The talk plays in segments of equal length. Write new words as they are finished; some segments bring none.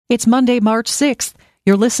It's Monday, March 6th.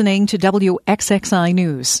 You're listening to WXXI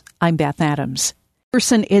News. I'm Beth Adams. One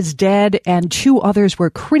person is dead and two others were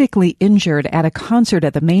critically injured at a concert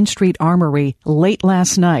at the Main Street Armory late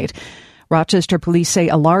last night. Rochester police say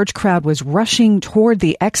a large crowd was rushing toward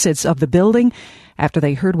the exits of the building after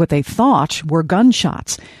they heard what they thought were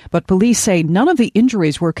gunshots. But police say none of the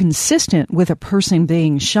injuries were consistent with a person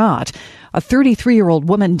being shot. A 33-year-old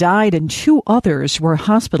woman died and two others were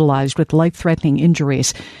hospitalized with life-threatening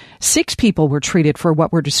injuries. 6 people were treated for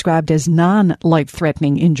what were described as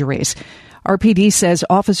non-life-threatening injuries. RPD says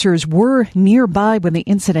officers were nearby when the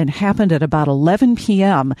incident happened at about 11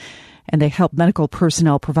 p.m., and they helped medical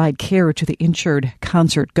personnel provide care to the injured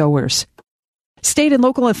concert goers. State and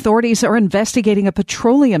local authorities are investigating a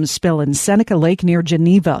petroleum spill in Seneca Lake near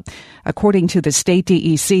Geneva. According to the state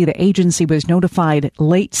DEC, the agency was notified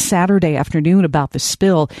late Saturday afternoon about the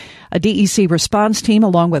spill. A DEC response team,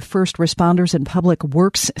 along with first responders and public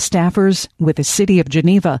works staffers with the city of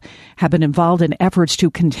Geneva, have been involved in efforts to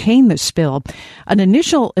contain the spill. An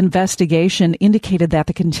initial investigation indicated that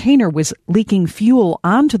the container was leaking fuel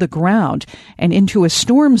onto the ground and into a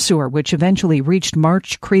storm sewer, which eventually reached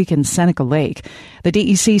March Creek in Seneca Lake. The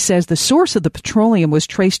DEC says the source of the petroleum was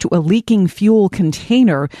traced to a leaking fuel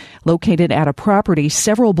container located at a property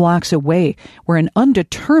several blocks away where an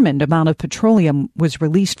undetermined amount of petroleum was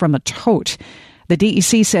released from a tote. The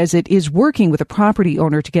DEC says it is working with the property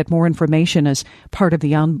owner to get more information as part of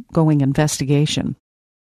the ongoing investigation.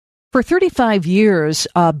 For 35 years,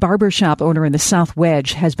 a barbershop owner in the South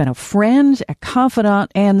Wedge has been a friend, a confidant,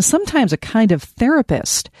 and sometimes a kind of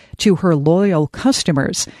therapist to her loyal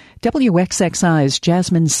customers. WXXI's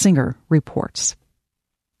Jasmine Singer reports.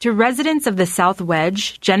 To residents of the South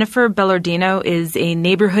Wedge, Jennifer Bellardino is a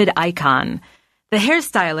neighborhood icon. The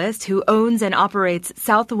hairstylist who owns and operates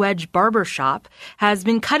South Wedge Barbershop has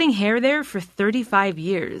been cutting hair there for 35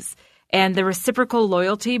 years. And the reciprocal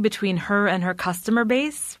loyalty between her and her customer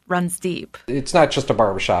base runs deep. It's not just a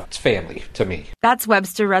barbershop, it's family to me. That's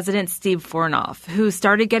Webster resident Steve Fornoff, who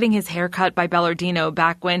started getting his hair cut by Bellardino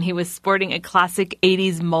back when he was sporting a classic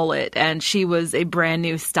 80s mullet and she was a brand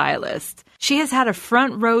new stylist. She has had a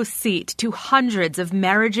front row seat to hundreds of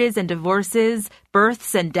marriages and divorces,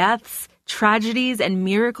 births and deaths, tragedies and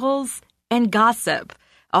miracles, and gossip.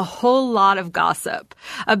 A whole lot of gossip,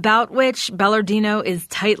 about which Bellardino is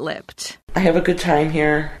tight-lipped. I have a good time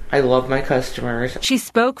here. I love my customers. She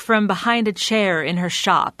spoke from behind a chair in her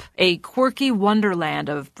shop, a quirky wonderland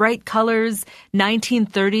of bright colors,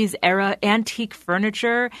 1930s-era antique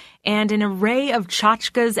furniture, and an array of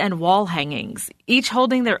tchotchkes and wall hangings, each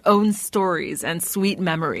holding their own stories and sweet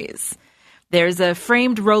memories. There's a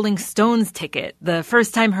framed Rolling Stones ticket, the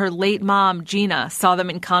first time her late mom, Gina, saw them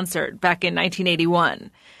in concert back in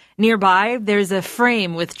 1981. Nearby, there's a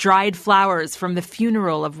frame with dried flowers from the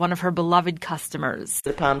funeral of one of her beloved customers.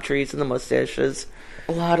 The palm trees and the mustaches.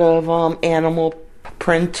 A lot of animal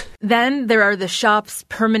print. Then there are the shop's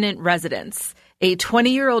permanent residents. A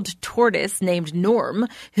 20-year-old tortoise named Norm,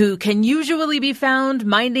 who can usually be found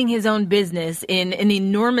minding his own business in an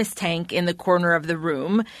enormous tank in the corner of the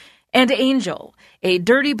room. And Angel, a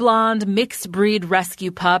dirty blonde mixed-breed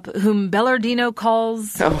rescue pup whom Bellardino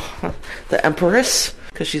calls... Oh, the Empress,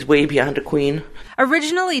 because she's way beyond a queen.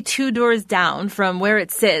 Originally 2 doors down from where it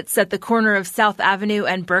sits at the corner of South Avenue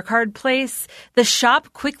and Burkhard Place, the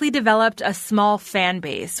shop quickly developed a small fan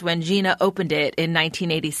base when Gina opened it in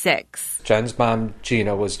 1986. Jen's mom,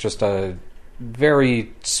 Gina, was just a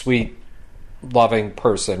very sweet, loving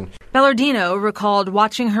person. Bellardino recalled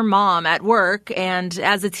watching her mom at work and,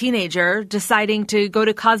 as a teenager, deciding to go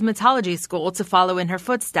to cosmetology school to follow in her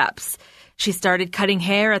footsteps. She started cutting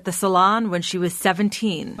hair at the salon when she was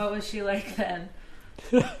 17. What was she like then?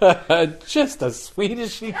 Just as sweet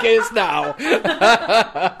as she is now.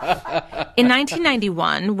 In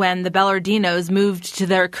 1991, when the Bellardinos moved to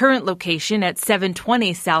their current location at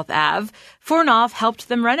 720 South Ave, Fornoff helped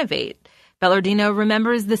them renovate. Bellardino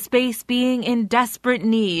remembers the space being in desperate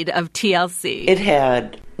need of TLC. It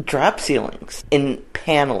had drop ceilings and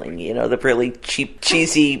paneling, the really cheap,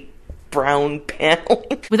 cheesy brown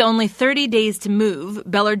paneling. With only 30 days to move,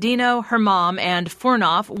 Bellardino, her mom, and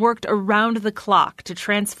Fornoff worked around the clock to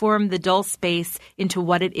transform the dull space into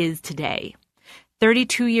what it is today.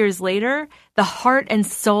 32 years later, the heart and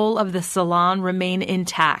soul of the salon remain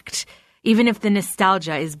intact, even if the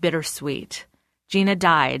nostalgia is bittersweet. Gina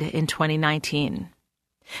died in 2019.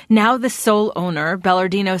 Now the sole owner,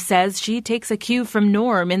 Bellardino says she takes a cue from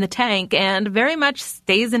Norm in the tank and very much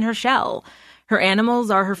stays in her shell. Her animals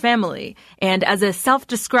are her family, and as a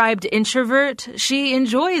self-described introvert, she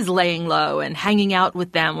enjoys laying low and hanging out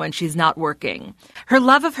with them when she's not working. Her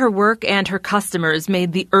love of her work and her customers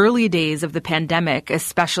made the early days of the pandemic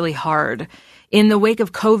especially hard. In the wake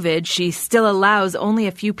of COVID, she still allows only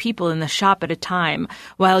a few people in the shop at a time,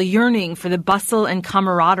 while yearning for the bustle and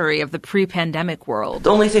camaraderie of the pre-pandemic world. The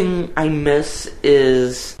only thing I miss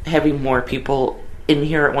is having more people in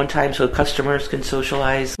here at one time so customers can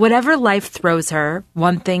socialize. Whatever life throws her,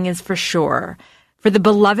 one thing is for sure. For the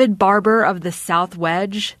beloved barber of the South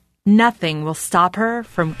Wedge, nothing will stop her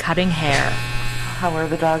from cutting hair. How are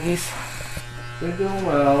the doggies? They're doing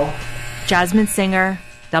well. Jasmine Singer,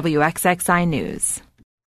 WXXI News.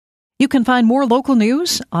 You can find more local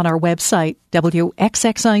news on our website,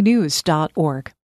 WXXInews.org.